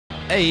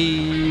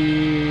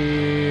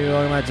Hey,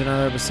 welcome back to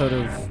another episode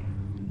of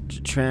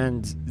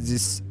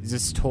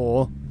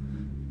Transistor.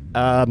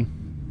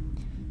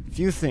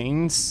 Few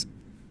things.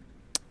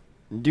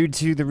 Due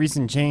to the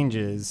recent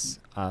changes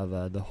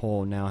of the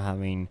whole now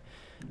having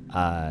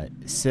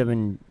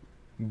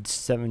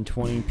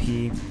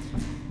 720p,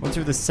 went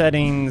through the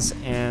settings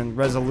and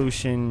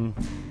resolution.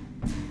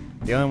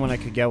 The only one I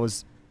could get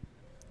was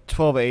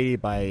 1280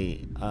 by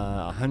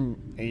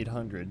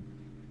 800.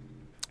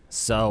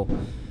 So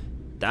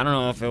I don't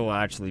know if it will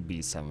actually be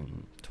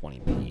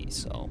 720p,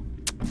 so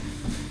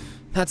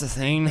that's a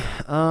thing.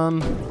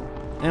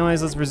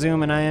 Anyways, let's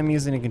resume, and I am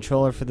using a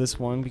controller for this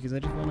one because I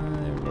just want to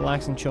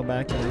relax and chill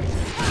back.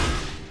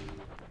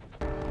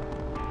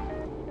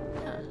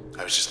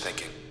 I was just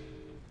thinking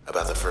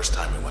about the first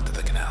time we went to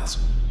the canals.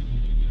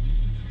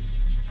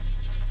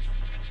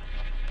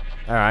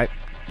 Alright,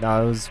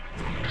 is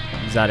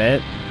that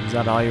it? Is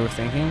that all you were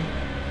thinking?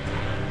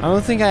 I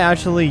don't think I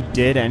actually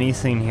did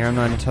anything here. I'm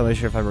not entirely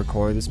sure if I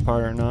recorded this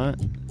part or not.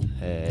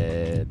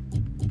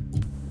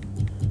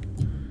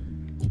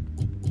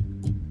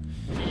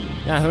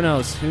 Yeah, who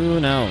knows?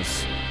 Who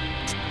knows?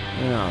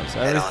 Who knows?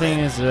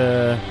 Everything's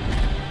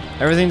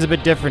a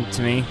bit different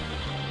to me.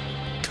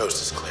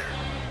 Coast is clear.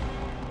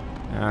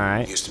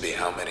 Alright. Used to be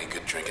how many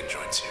good drinking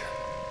joints here?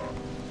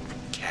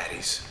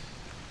 Caddies.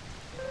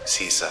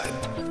 Seaside.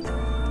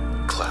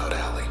 Cloud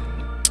Alley.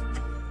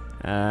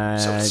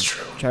 So it's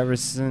true.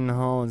 Traverson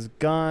Hall is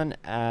gone.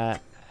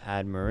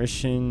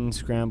 Admiration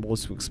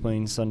scrambles to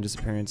explain sudden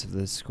disappearance of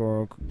the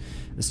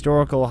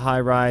historical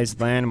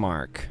high-rise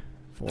landmark.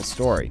 Full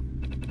story.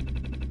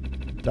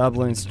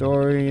 Dublin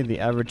story. The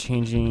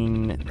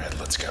ever-changing. Red,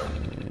 let's go.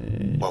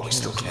 While we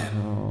still can.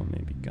 Hall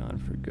may be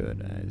gone for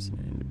good, as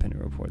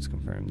independent reports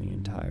confirm the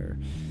entire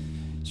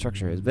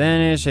structure has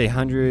vanished.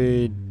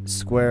 100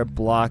 square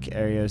block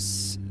area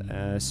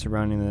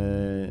surrounding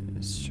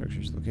the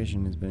structure's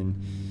location has been.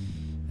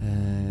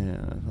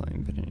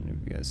 Following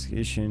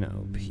investigation,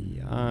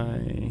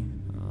 OPI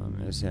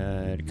has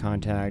had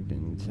contact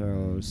and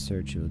thorough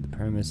search of the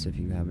premise. If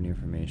you have any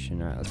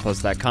information, alright, let's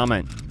post that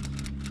comment.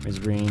 Is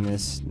reading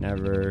this.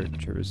 Never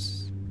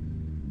traverse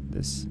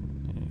this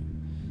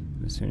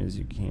as soon as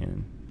you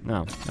can.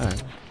 No,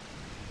 alright.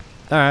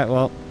 Alright,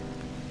 well,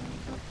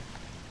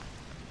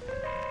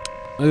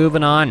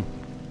 moving on.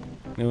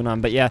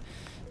 But yeah,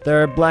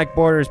 there are black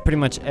borders pretty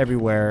much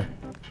everywhere.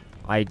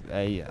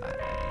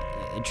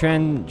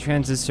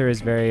 Transistor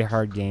is a very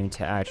hard game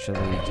to actually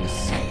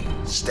just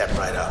step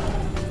right up.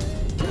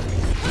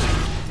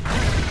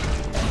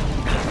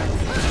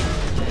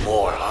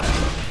 More, huh?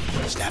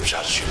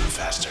 Snapshots shooting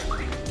faster.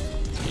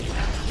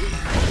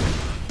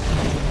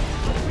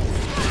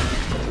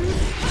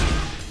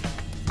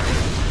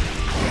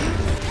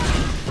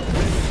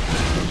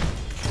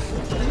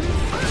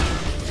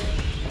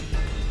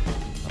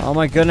 Oh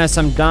my goodness,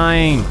 I'm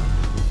dying.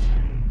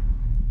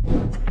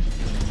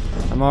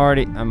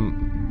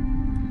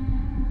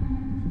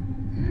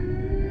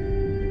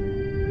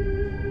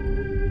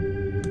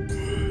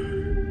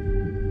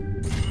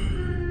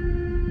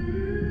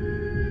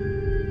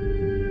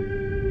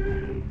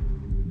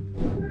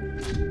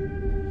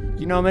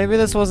 You know, maybe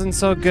this wasn't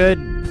so good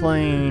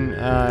playing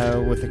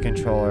with the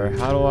controller.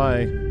 How do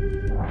I...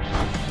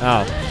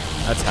 Oh,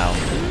 that's how.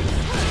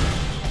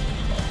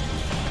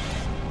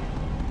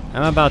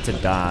 I'm about to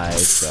die,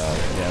 so,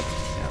 yep,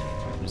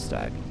 just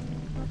died.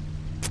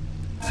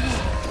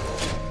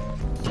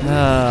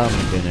 Oh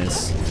my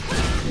goodness.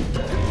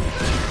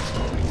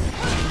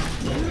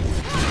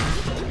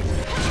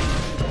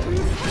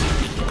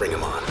 Bring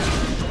him on.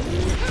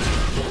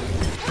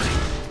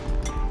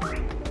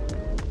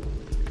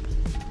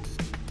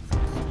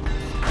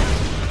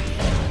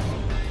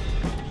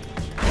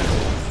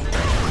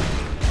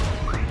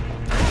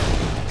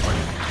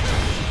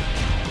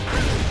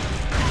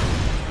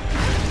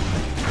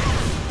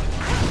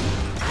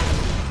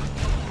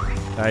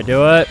 Did I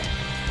do it?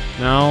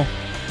 No?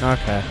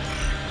 Okay.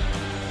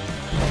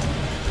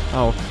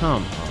 Oh, come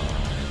on.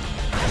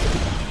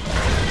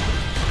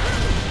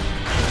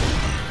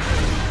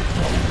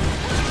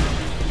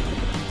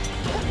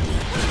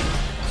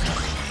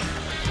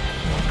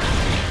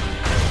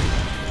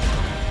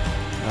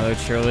 Another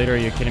cheerleader, are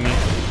you kidding me?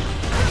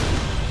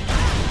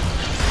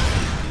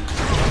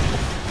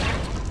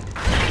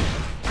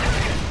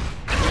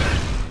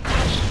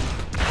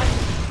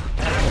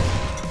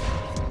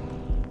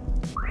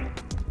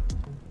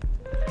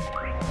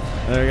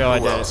 There we go, I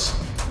did it.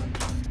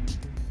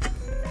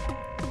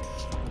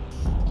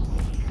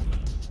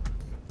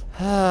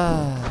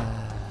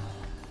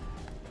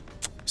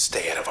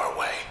 Stay out of our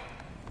way.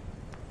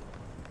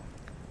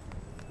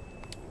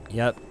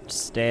 Yep,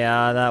 stay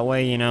out of that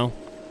way, you know.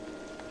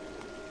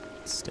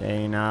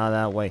 Staying out of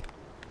that way.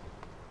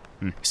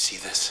 See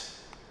this?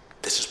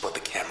 This is what the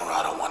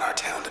Camerata want our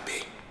town to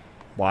be.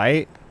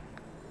 White?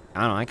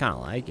 I don't know, I kind of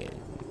like it.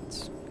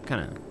 It's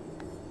kind of...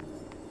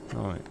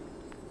 Alright.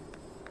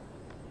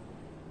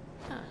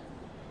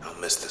 I'll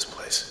miss this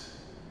place.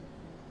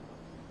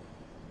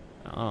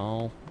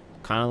 Oh,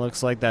 kind of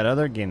looks like that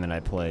other game that I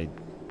played.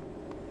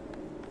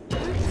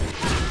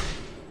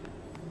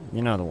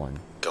 You know the one.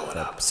 Going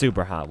The up.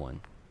 super hot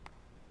one.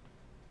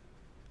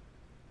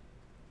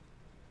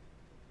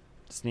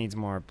 Just needs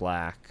more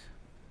black,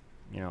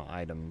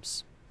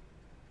 items.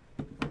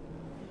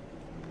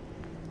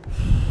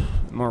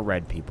 More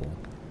red people.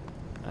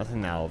 I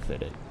think that'll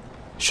fit it.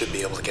 Should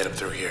be able to get him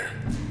through here.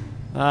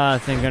 Ah,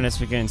 thank goodness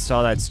we can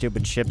install that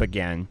stupid ship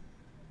again.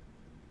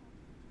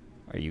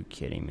 Are you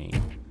kidding me?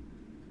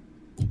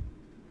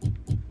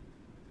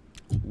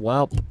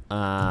 Welp,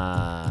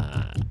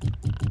 I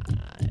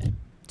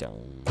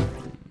don't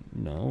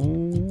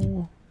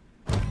know.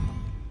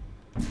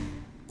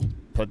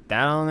 Put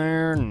that on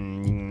there,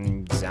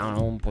 and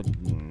put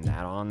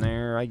that on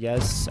there, I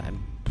guess. I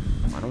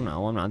don't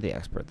know, I'm not the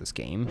expert at this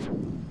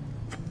game.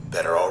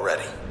 Better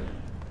already.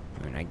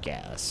 I mean, I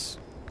guess.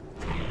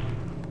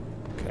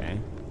 Okay.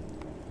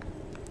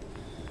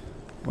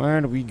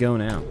 Where do we go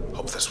now?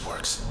 Hope this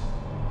works.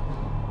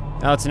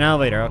 Oh, it's an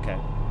elevator, okay.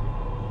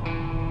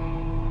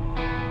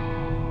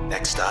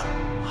 Next stop,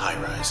 high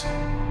rise.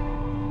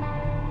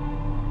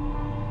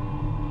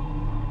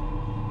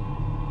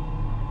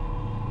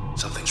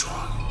 Something's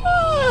wrong.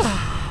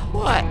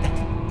 What?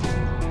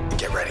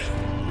 Get ready.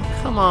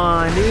 Come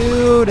on,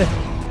 dude.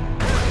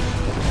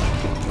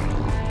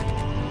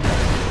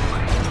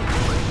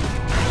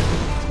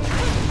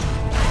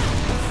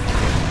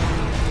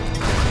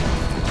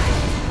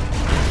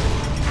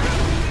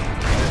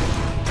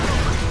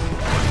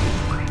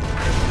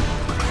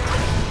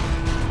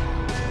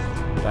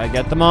 Did I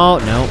get them all?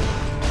 Nope.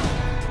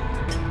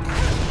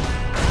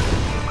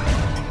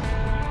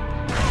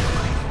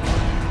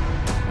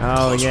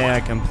 Oh yeah,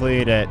 I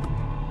complete it.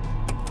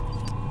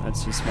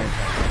 Let's just make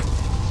that.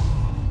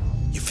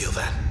 You feel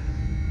that? I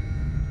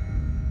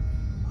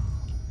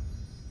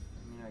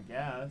mean, I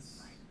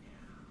guess.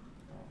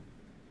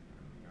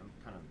 I'm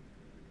kind of.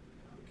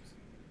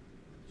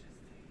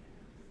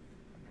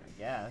 I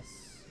guess.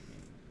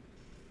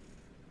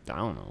 I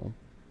don't know.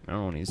 I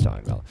don't know what he's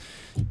talking about.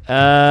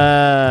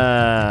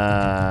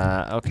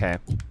 Okay.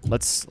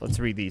 Let's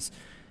read these.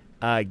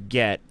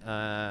 Get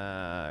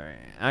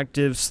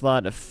active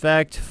slot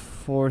effect.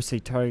 Force a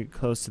target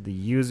close to the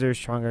user.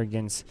 Stronger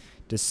against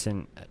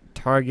distant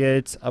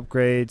targets.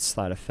 Upgrade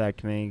slot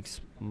effect makes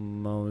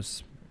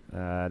most.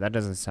 That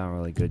doesn't sound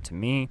really good to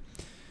me.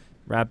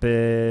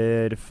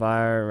 Rapid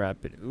fire.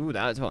 Rapid. Ooh,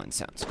 that one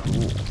sounds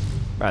cool.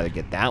 Rather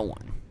get that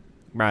one.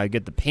 Rather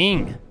get the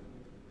ping.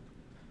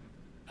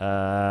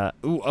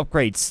 Ooh,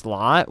 upgrade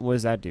slot. What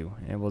does that do?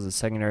 It was a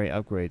secondary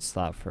upgrade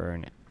slot for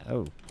an.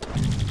 Oh.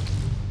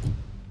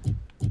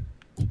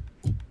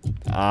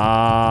 I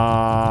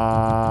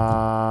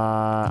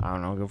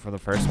don't know. Go for the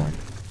first one.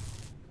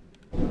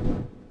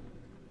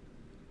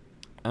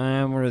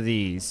 What are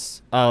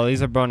these? Oh,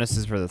 these are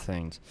bonuses for the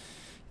things.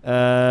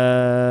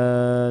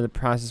 The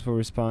process will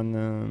respond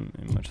them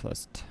in much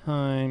less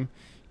time.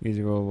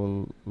 User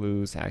will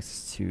lose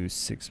access to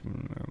 6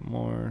 or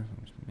more.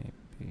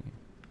 Maybe.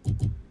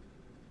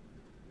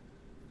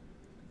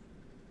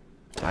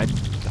 I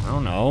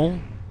don't know.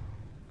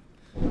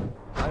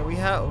 Why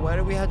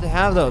do we have to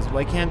have those?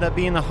 Why can't that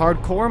be in the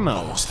hardcore mode?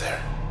 Almost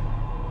there.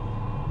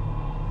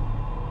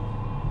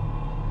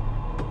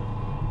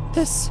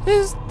 This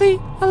is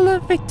the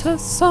elevator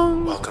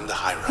song. Welcome to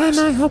high rise.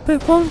 And I hope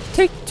it won't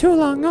take too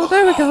long. Oh,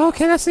 there we go.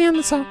 Okay, that's the end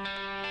of the song.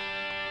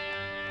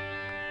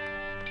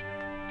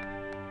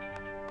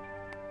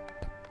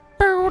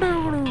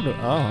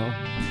 Oh.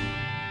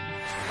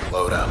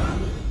 Load up.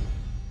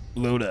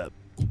 Load up.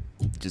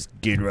 Just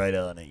get right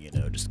on it,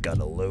 just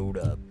gotta load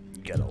up.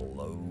 You gotta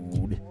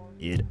load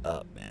it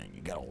up, man.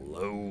 You gotta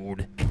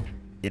load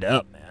it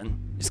up, man.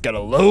 Just gotta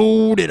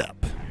load it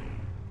up.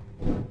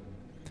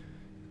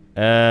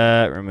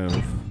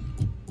 Remove.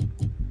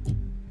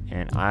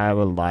 And I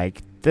would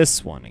like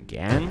this one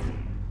again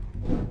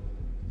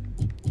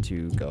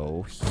to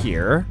go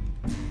here.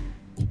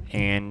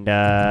 And,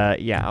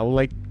 yeah, I would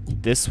like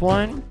this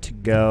one to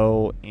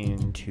go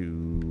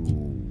into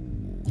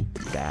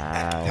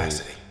that.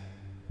 Capacity.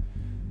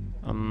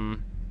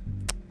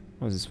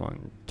 What was this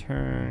one?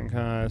 Turn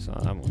cost. Oh,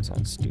 that one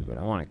sounds stupid.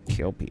 I want to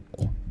kill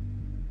people.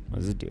 What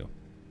does it do?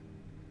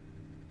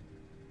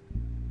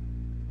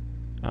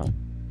 Oh,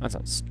 that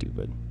sounds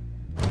stupid.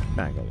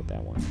 Nah, go with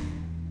that one.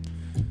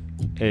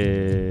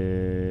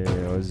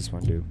 What does this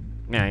one do?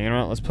 Nah, you know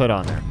what? Let's put it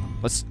on there.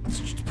 Let's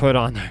just put it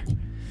on there.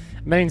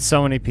 I'm betting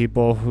so many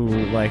people who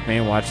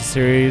may watch the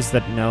series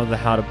that know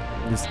how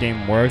this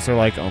game works are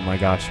like, oh my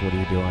gosh, what are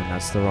you doing?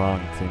 That's the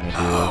wrong thing to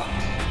do.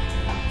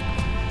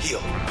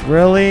 Heal.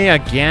 Really?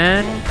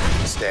 Again?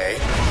 Stay.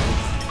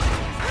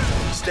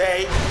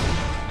 Stay.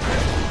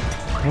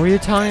 Were you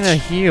telling me to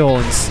heal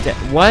instead?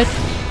 What?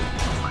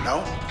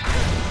 No.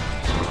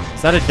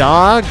 Is that a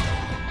dog?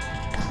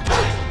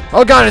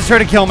 Oh god, it's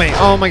trying to kill me.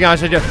 Oh my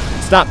gosh, I do.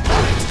 Stop.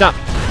 Stop.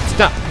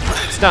 Stop.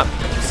 Stop.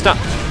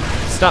 Stop.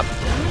 Stop.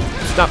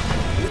 Stop.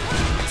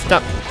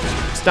 Stop.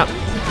 Stop.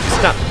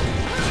 Stop.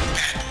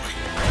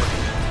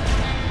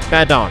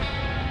 Bad dog.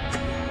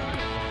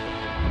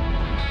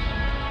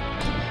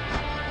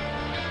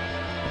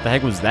 What the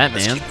heck was that,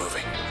 Let's man? keep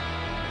moving.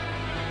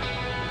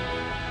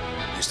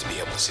 Used to be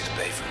see the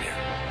bay from here.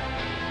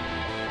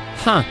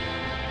 Huh.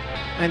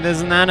 Like,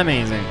 isn't that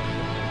amazing?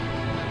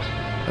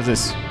 What's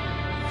this?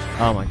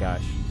 Oh my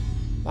gosh.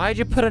 Why'd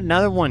you put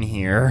another one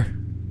here?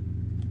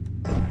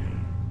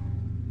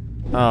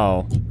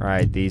 Oh,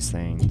 right, these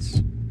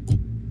things.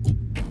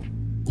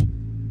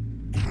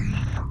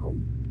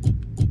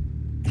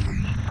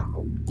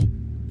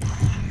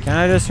 Can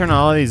I just turn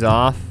all of these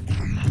off?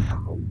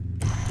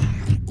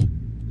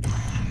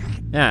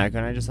 Yeah,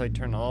 can I just like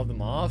turn all of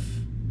them off?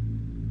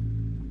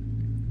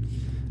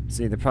 Let's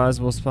see, the prize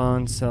will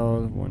spawn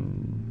cell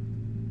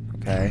one.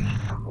 Okay.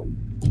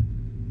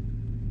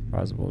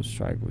 Prize will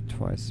strike with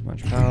twice as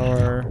much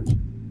power.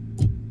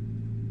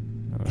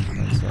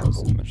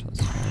 Cells, much less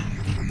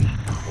time.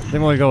 I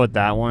think we'll go with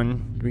that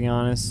one, to be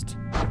honest.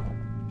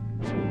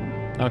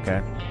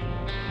 Okay.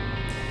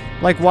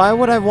 Like, why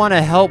would I want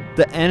to help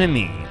the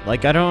enemy?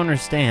 Like, I don't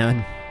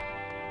understand.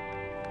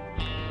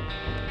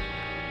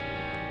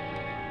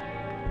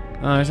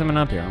 Oh, there's someone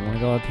up here. I want to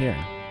go up here.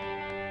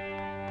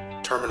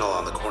 Terminal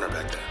on the corner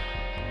back there.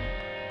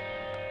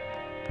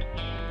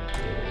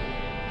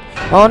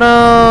 Oh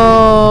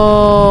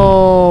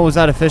no! Was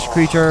that a fish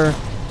creature?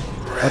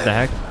 Red, What the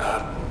heck?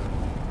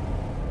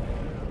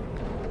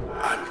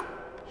 I'm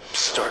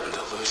starting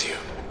to lose you.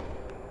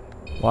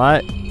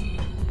 What?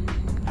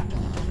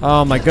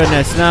 Oh my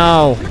goodness,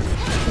 no!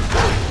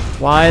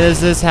 Why does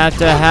this have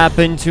to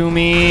happen to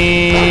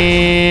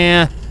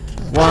me?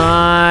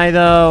 Why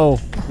though?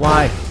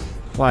 Why?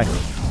 Why?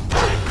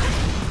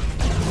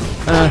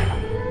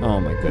 Oh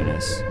my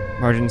goodness.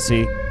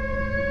 Emergency.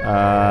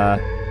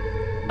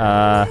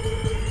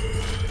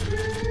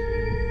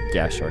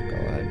 Yeah, sure, go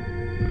ahead.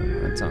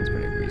 That sounds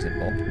pretty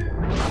reasonable.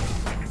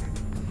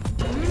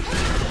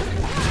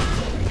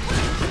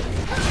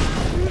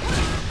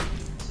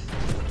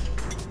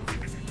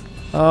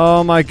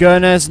 Oh my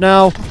goodness,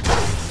 no!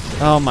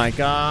 Oh my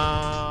gosh!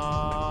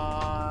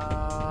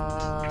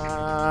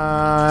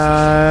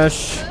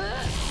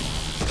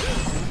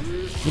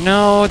 You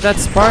know, that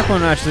spark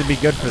one would actually be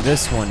good for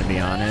this one, to be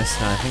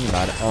honest. Now I think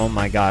about it. Oh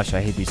my gosh,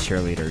 I hate these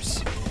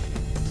cheerleaders.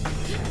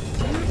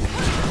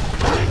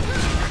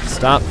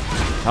 Stop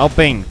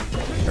helping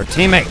your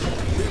teammate.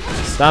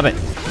 Stop it.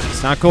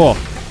 It's not cool.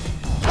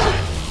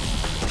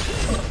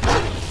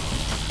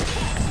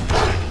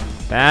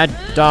 Bad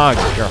dog.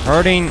 You're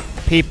hurting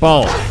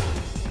people.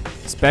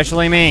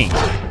 Especially me.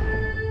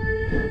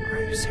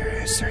 Are you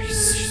serious? Are you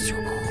serious?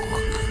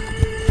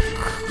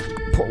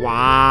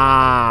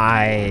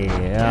 Why?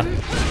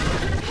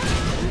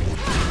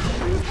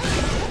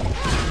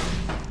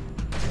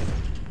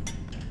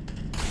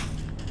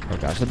 Oh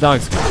gosh, the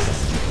dog's coming.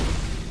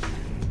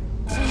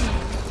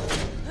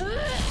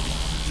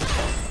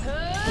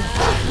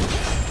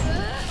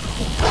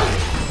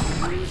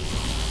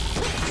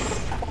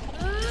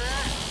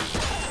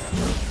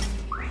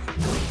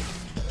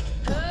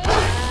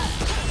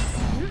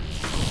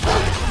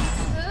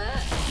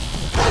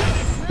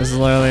 This is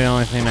literally the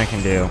only thing I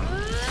can do.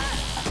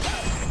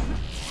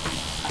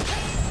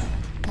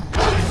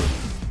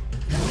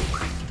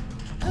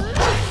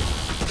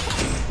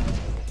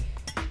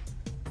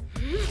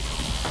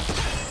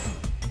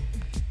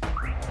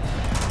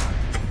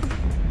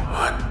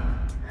 What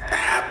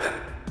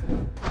happened?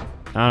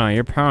 I don't know,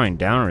 you're powering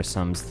down or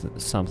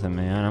something,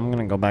 man. I'm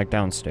gonna go back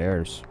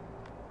downstairs.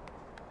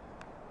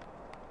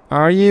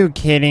 Are you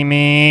kidding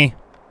me?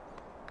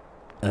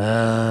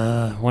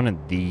 One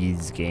of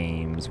these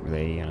games where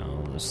they, you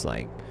know, just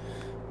like,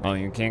 well,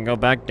 you can't go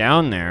back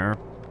down there.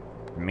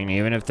 I mean,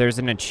 even if there's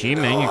an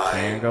achievement, No, you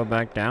can't go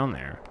back down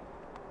there.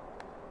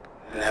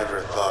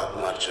 Never thought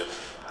much of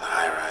a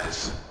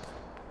high-rise.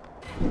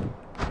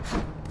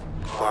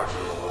 Far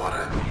from the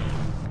water.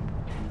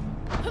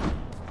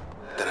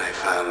 Then I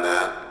found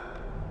out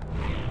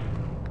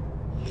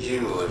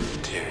you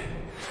lived here.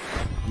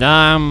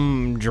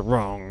 I'm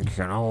drunk,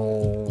 you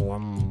know,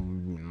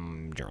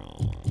 I'm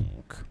drunk.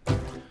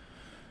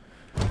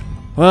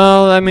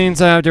 Well, that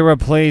means I have to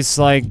replace,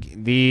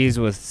 like, these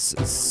with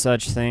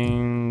such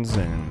things,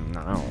 and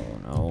I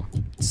don't know.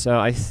 So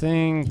I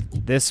think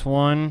this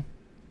one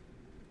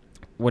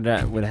would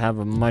have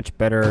a much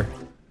better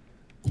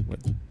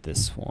with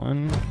this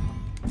one,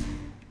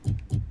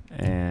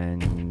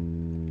 and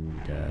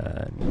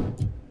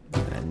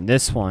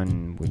this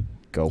one would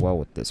go well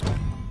with this one.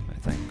 I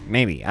think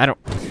maybe I don't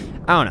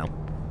know.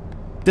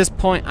 At this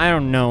point, I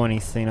don't know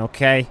anything.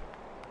 Okay,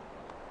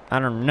 I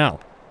don't know.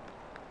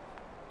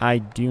 I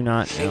do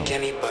not know. Think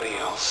anybody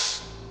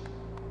else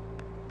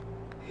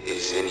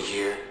is in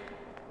here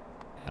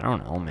I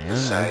don't know, man.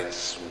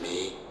 besides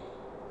me?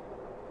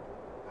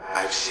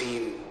 I've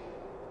seen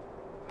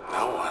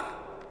no one.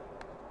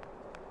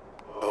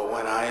 But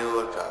when I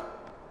look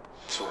up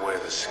to where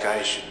the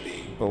sky should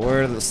be, But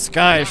where the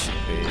sky should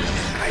be.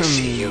 I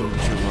see you.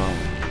 Drunk.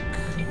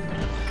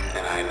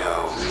 And I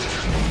know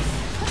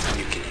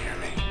you can hear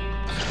me.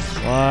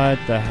 What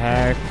the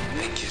heck?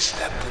 Think you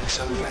stepped in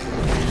something?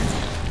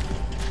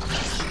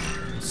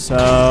 So,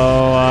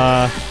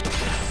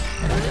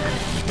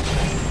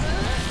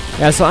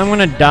 yeah, so I'm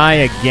gonna die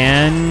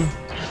again.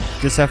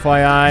 Just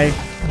FYI.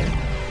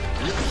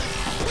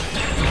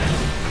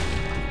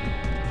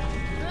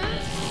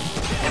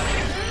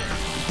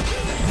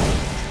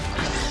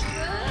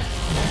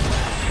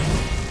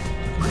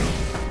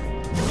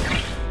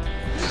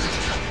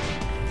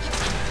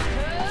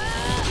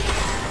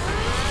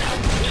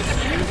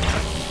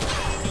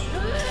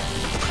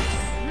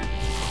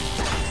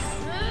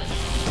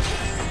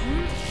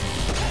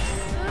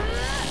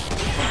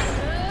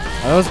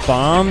 those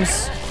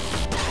bombs?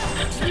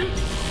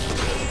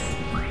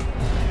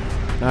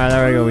 Alright,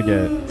 there we go, we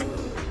did it.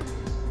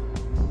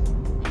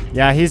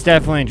 Yeah, he's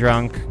definitely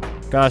drunk.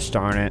 Gosh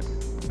darn it.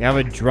 We have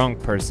a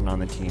drunk person on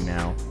the team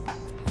now.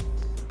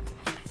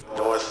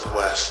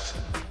 Northwest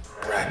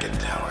Bracket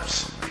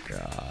Towers. Oh my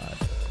god.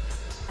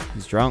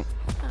 He's drunk.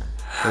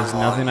 There's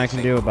nothing I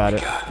can do about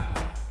it.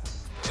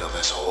 Till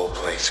this whole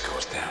place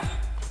goes down.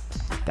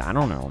 I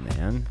don't know,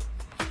 man.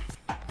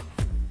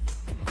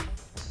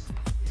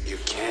 You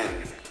can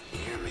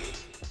hear me,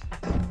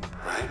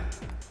 right?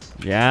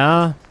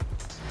 Yeah?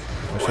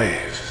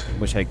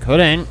 Wish I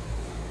couldn't.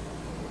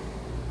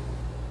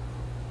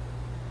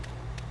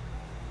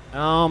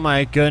 Oh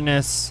my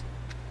goodness.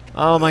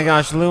 Oh my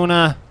gosh,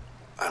 Luna.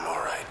 I'm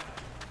alright.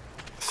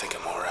 I think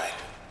I'm alright.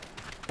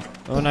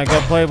 Luna, go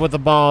play with the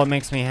ball. It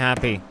makes me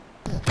happy.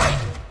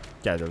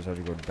 Yeah, there's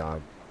already go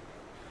dog.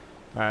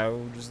 Alright,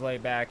 we'll just lay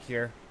back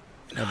here.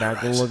 Lay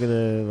back. We'll look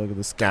at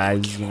the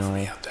skies, you know.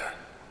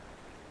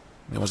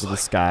 Look at the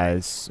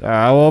skies.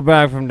 Alright, we're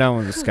back from done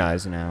with the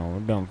skies now.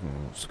 We're done from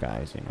the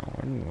skies, you know.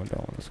 We're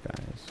done with the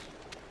skies.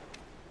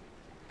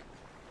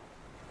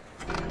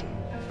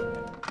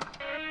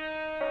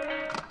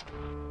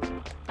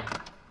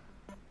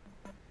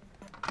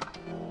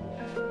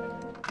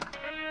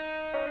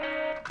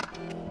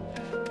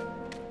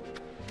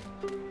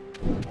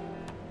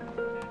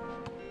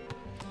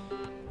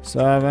 So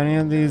have any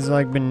of these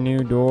like been new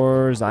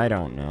doors? I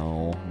don't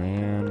know,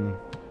 man.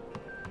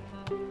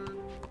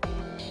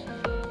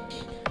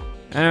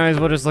 Anyways,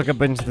 we'll just look up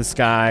into the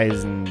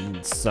skies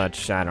and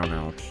such. I don't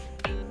know.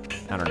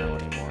 I don't know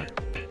anymore.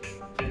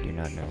 I do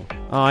not know.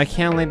 Oh, I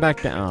can't lay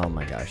back down. Oh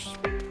my gosh.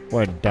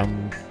 What a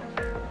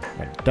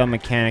dumb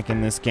mechanic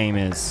in this game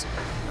is.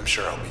 I'm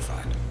sure I'll be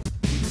fine.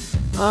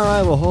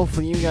 Alright, well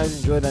hopefully you guys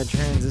enjoyed that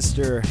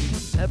Transistor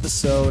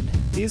episode.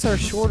 These are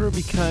shorter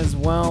because,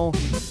 well,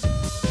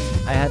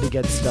 I had to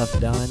get stuff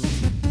done,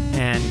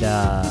 and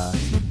I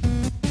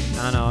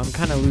don't know, I'm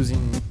kind of losing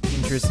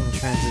interest in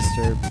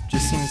Transistor.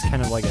 Just seems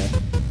kind of like a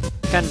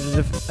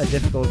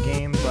difficult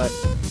game, but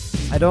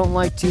I don't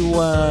like to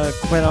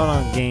quit out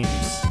on games,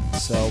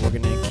 so we're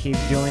gonna keep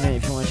doing it.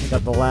 If you want to check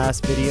out the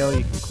last video,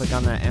 you can click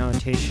on that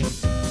annotation.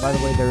 By the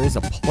way, there is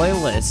a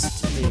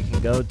playlist that you can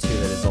go to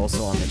that is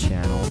also on the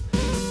channel.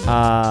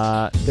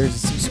 There's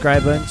a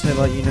subscribe button to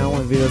let you know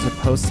when videos are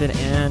posted,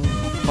 and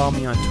follow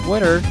me on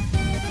Twitter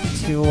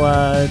to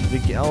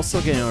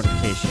also get a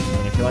notification.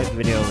 And if you like the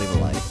video, leave a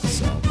like.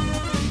 So.